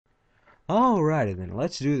Alrighty then,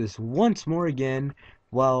 let's do this once more again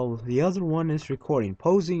while the other one is recording.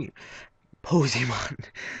 Posemon.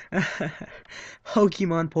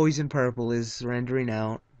 Pokemon Poison Purple is rendering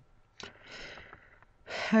out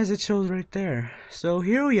as it shows right there. So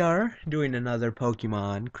here we are doing another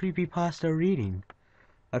Pokemon Creepypasta reading.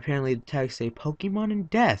 Apparently the text say Pokemon in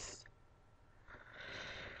Death.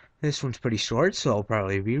 This one's pretty short, so I'll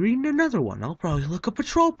probably be reading another one. I'll probably look up a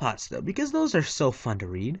Trollpasta because those are so fun to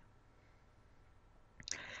read.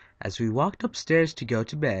 As we walked upstairs to go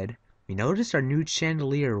to bed, we noticed our new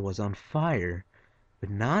chandelier was on fire,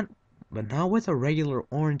 but not with a regular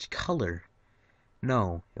orange color.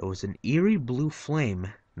 No, it was an eerie blue flame,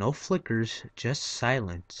 no flickers, just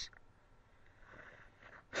silence.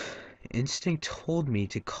 Instinct told me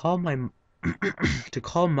to call to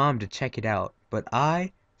call Mom to check it out, but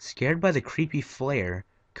I, scared by the creepy flare,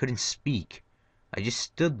 couldn't speak. I just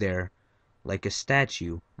stood there like a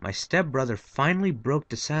statue. My stepbrother finally broke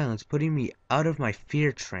the silence, putting me out of my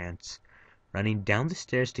fear trance. Running down the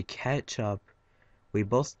stairs to catch up, we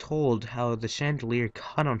both told how the chandelier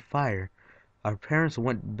caught on fire. Our parents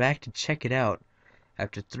went back to check it out.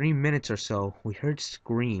 After 3 minutes or so, we heard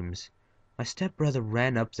screams. My stepbrother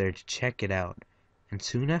ran up there to check it out, and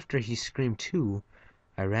soon after he screamed too.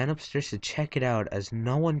 I ran upstairs to check it out as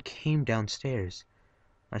no one came downstairs.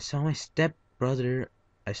 I saw my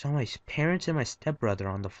parents and my stepbrother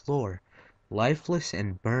on the floor, lifeless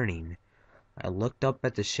and burning. I looked up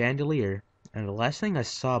at the chandelier, and the last thing I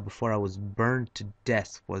saw before I was burned to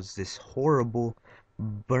death was this horrible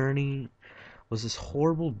burning.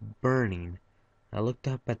 I looked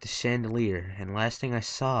up at the chandelier, and the last thing I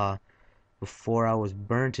saw before I was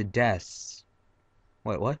burned to death.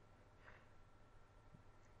 Wait, what?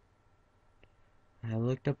 I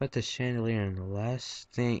looked up at the chandelier, and the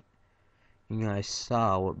last thing I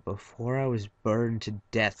saw before I was burned to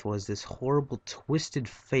death was this horrible twisted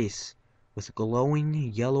face with glowing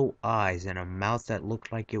yellow eyes and a mouth that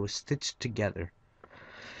looked like it was stitched together.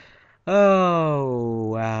 Oh,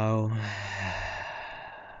 wow.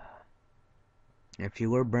 If you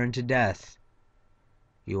were burned to death,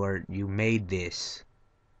 you made this.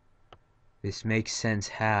 This makes sense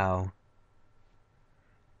how.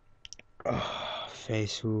 Oh,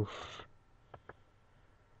 face oof.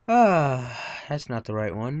 That's not the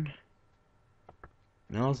right one.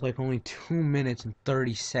 That was like only 2 minutes and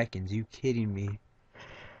 30 seconds. You kidding me?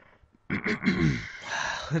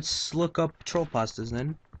 Let's look up troll pastas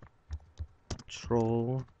then.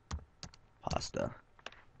 Troll pasta.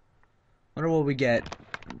 Wonder what we get.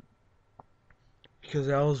 Because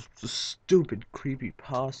that was a stupid creepy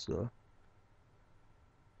pasta.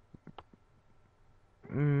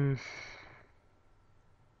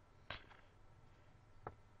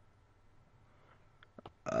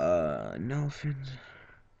 Nothing.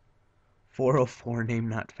 404 name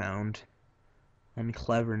not found.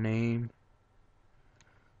 Unclever name.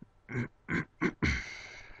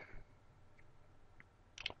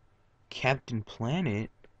 Captain Planet.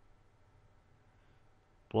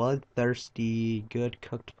 Bloodthirsty, good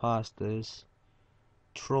cooked pastas.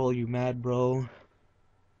 Troll, you mad, bro?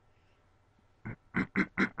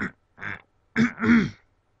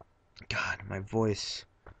 God, my voice.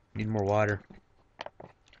 Need more water.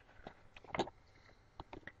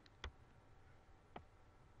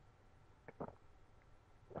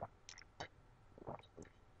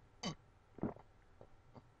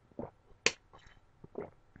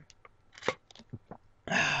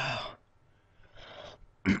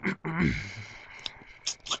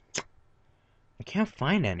 I can't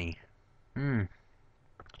find any. Hold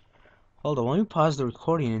on, let me pause the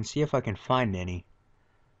recording and see if I can find any.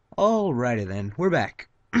 Alrighty then, we're back.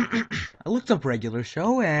 I looked up regular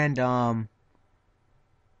show and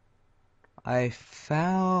I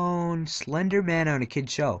found Slender Man on a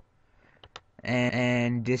kid's show.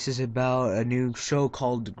 And this is about a new show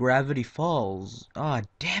called Gravity Falls. Ah,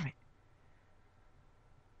 damn it.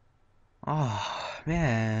 Oh,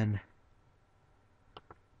 man.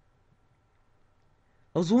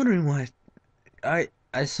 I was wondering what I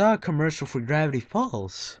saw a commercial for Gravity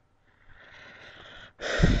Falls.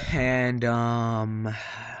 And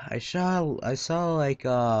I saw like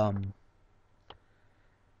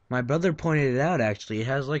my brother pointed it out actually. It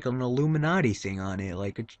has like an Illuminati thing on it,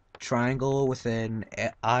 like a triangle with an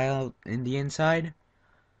eye in the inside.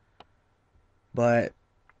 But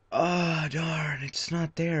oh darn, it's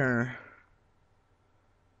not there.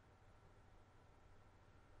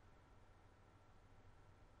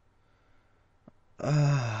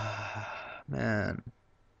 Man.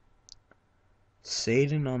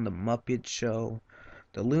 Satan on the Muppet Show,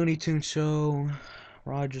 the Looney Tunes Show,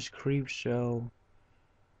 Roger's Creep Show.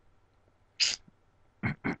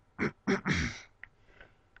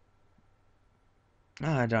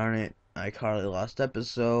 Ah, darn it. iCarly lost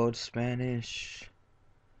episode, Spanish.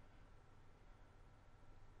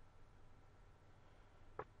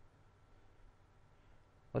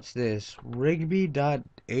 What's this?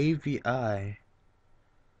 Rigby.avi.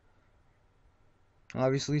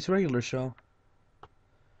 Obviously, it's a regular show.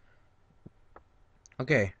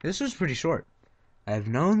 Okay, this was pretty short. I have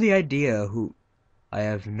known the idea who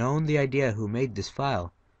made this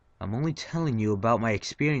file. I'm only telling you about my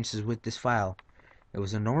experiences with this file. It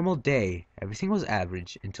was a normal day. Everything was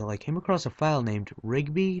average until I came across a file named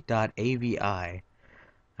rigby.avi.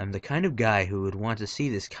 I'm the kind of guy who would want to see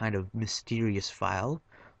this kind of mysterious file,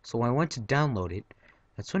 so I went to download it.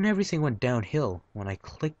 That's when everything went downhill. When I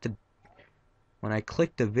clicked the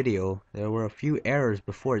video, there were a few errors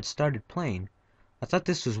before it started playing. I thought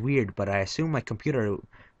this was weird, but I assumed my computer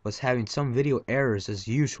was having some video errors as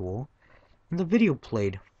usual. When the video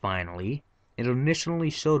played, finally, it initially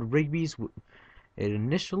showed Rigby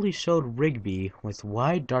with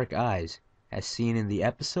wide dark eyes, as seen in the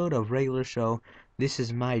episode of regular show This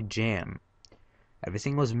Is My Jam.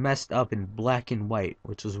 Everything was messed up in black and white,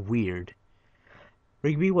 which was weird.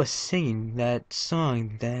 Rigby was singing that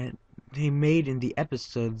song that they made in the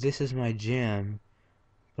episode This Is My Jam,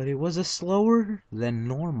 but it was a slower than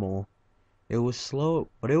normal. It was slow,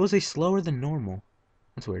 but it was a slower than normal.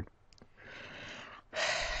 That's weird.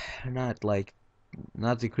 Not like,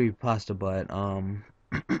 not the creepypasta, but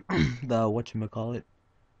the whatchamacallit,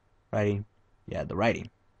 writing. Yeah, the writing.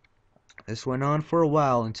 This went on for a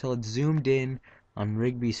while until it zoomed in on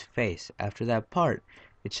Rigby's face. After that part,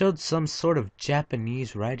 it showed some sort of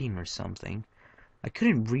Japanese writing or something. I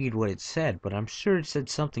couldn't read what it said, but I'm sure it said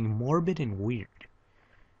something morbid and weird.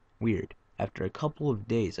 After a couple of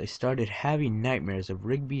days, I started having nightmares of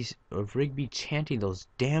Rigby chanting those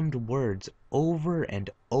damned words over and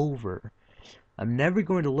over. I'm never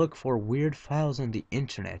going to look for weird files on the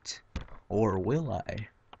internet. Or will I?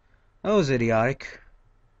 That was idiotic.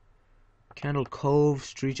 Candle Cove,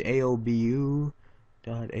 Street AOBU,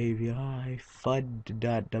 .avi,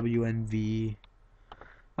 FUD.wnv.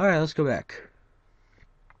 Alright, let's go back.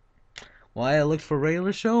 Why I looked for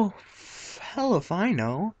regular show? Hell if I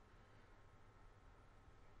know.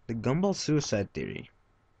 The Gumball Suicide Theory.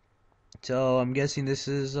 So I'm guessing this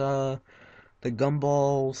is the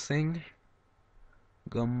Gumball thing.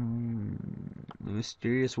 The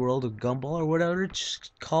Mysterious World of Gumball or whatever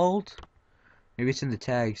it's called. Maybe it's in the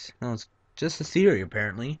tags. No, it's just a theory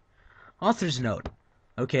apparently. Author's note.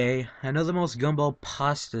 Okay, I know the most Gumball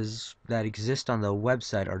pastas that exist on the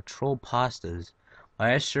website are Trollpastas.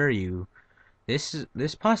 I assure you, this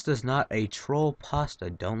pasta is not a troll pasta.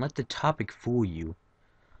 Don't let the topic fool you.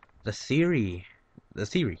 The theory.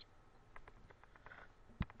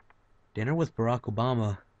 Dinner with Barack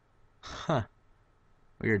Obama. Huh.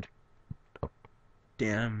 Weird.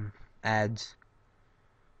 Damn ads.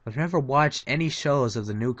 I've never watched any shows of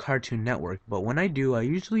the new Cartoon Network, but when I do, I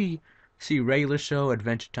usually see Regular Show,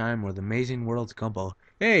 Adventure Time, or The Amazing World of Gumball.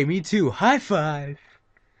 Hey, me too. High five.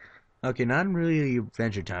 Okay, not really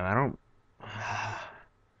Adventure Time.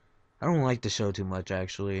 I don't like the show too much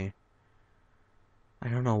actually. I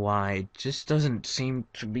don't know why. It just doesn't seem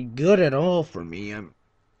to be good at all for me.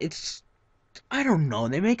 It's I don't know.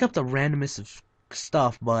 They make up the randomest of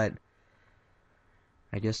stuff, but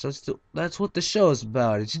I guess that's what the show is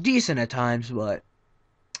about. It's decent at times, but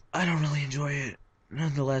I don't really enjoy it.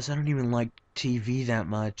 Nonetheless, I don't even like TV that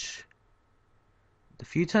much. The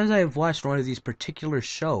few times I have watched one of these particular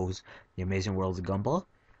shows, The Amazing World of Gumball,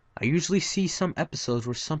 I usually see some episodes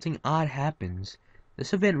where something odd happens.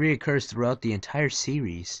 This event reoccurs throughout the entire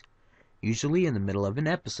series. Usually in the middle of an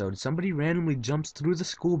episode, somebody randomly jumps through the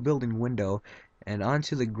school building window and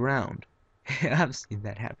onto the ground. I've seen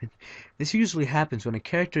that happen. This usually happens when a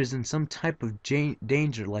character is in some type of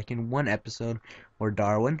danger, like in one episode where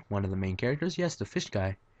Darwin, one of the main characters, yes, the fish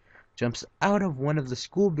guy, jumps out of one of the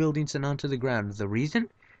school buildings and onto the ground. The reason?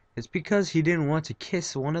 It's because he didn't want to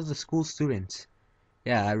kiss one of the school students.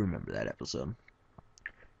 Yeah, I remember that episode.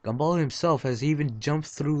 Gumball himself has even jumped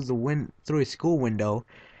through a school window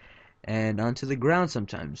and onto the ground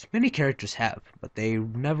sometimes. Many characters have, but they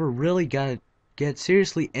never really get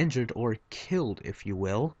seriously injured or killed, if you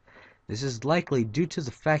will. This is likely due to the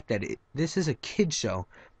fact that this is a kid show,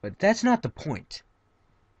 but that's not the point.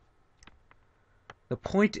 The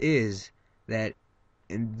point is that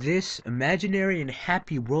in this imaginary and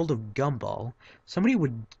happy world of Gumball, somebody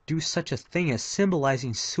would do such a thing as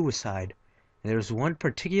symbolizing suicide. And there's one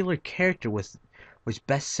particular character which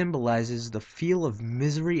best symbolizes the feel of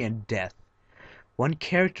misery and death. One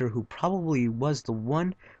character who probably was the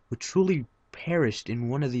one who truly perished in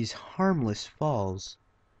one of these harmless falls.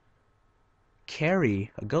 Carrie,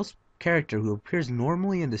 a ghost character who appears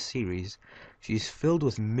normally in the series. She's filled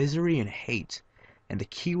with misery and hate, and the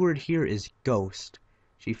keyword here is ghost.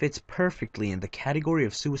 She fits perfectly in the category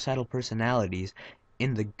of suicidal personalities.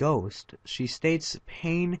 In The Ghost, she states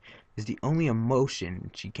pain is the only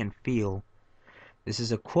emotion she can feel. This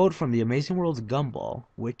is a quote from the Amazing World of Gumball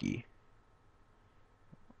wiki.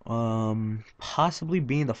 Possibly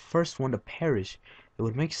being the first one to perish, it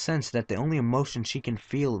would make sense that the only emotions she can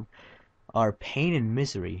feel are pain and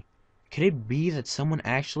misery. Could it be that someone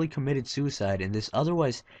actually committed suicide in this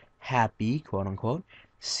otherwise happy, quote unquote,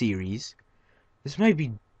 series? This might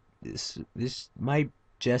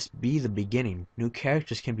just be the beginning. New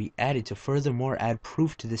characters can be added to furthermore add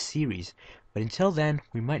proof to this series, but until then,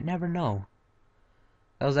 we might never know.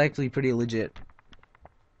 That was actually pretty legit.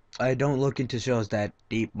 I don't look into shows that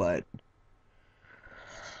deep, but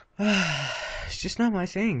it's just not my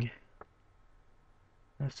thing.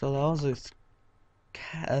 So that was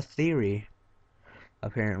a theory,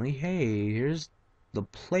 apparently. Hey, here's the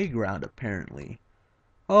playground, apparently.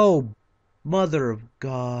 Oh, Mother of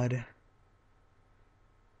God.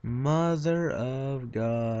 Mother of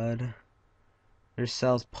God. There's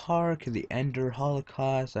South Park, the Ender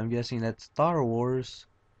Holocaust. I'm guessing that's Star Wars.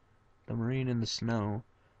 The Marine in the Snow.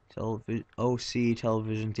 OC,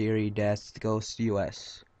 Television Theory, Death, Ghost,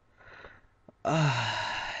 US.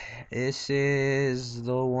 This is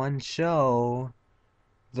the one show.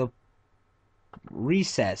 The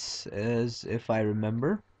Recess, as if I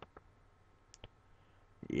remember.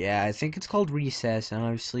 Yeah, I think it's called Recess, and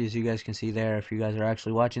obviously, as you guys can see there, if you guys are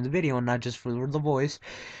actually watching the video and not just for the voice,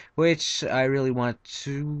 which I really want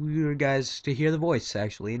you guys to hear the voice,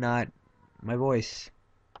 actually, not my voice.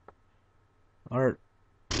 Or,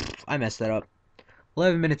 I messed that up.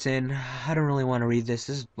 11 minutes in, I don't really want to read this.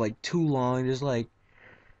 This is, like, too long. This is like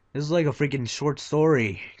a freaking short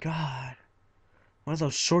story. God. One of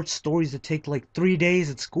those short stories that take, like, 3 days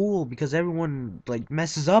at school because everyone, like,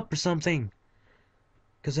 messes up or something.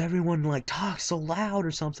 Because everyone, like, talks so loud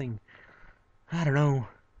or something. I don't know.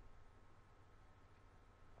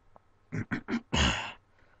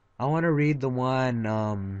 I want to read the one,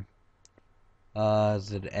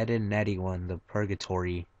 the Ed and Nettie one, the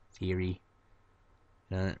Purgatory Theory.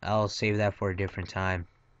 I'll save that for a different time.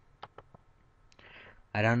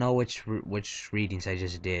 I don't know which readings I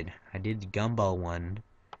just did. I did the Gumball one.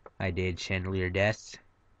 I did Chandelier Death.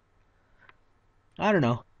 I don't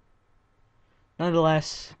know.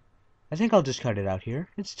 Nonetheless, I think I'll just cut it out here.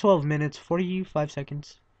 It's 12 minutes, 45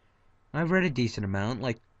 seconds. I've read a decent amount,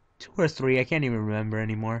 like 2 or 3, I can't even remember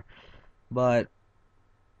anymore. But,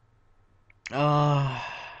 the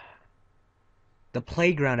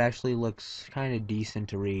playground actually looks kind of decent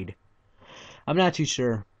to read. I'm not too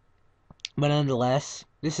sure. But nonetheless,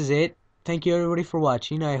 this is it. Thank you everybody for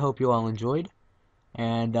watching. I hope you all enjoyed.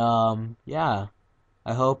 And, yeah.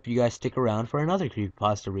 I hope you guys stick around for another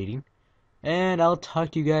Creepypasta reading. And I'll talk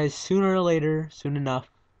to you guys sooner or later, soon enough.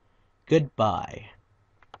 Goodbye.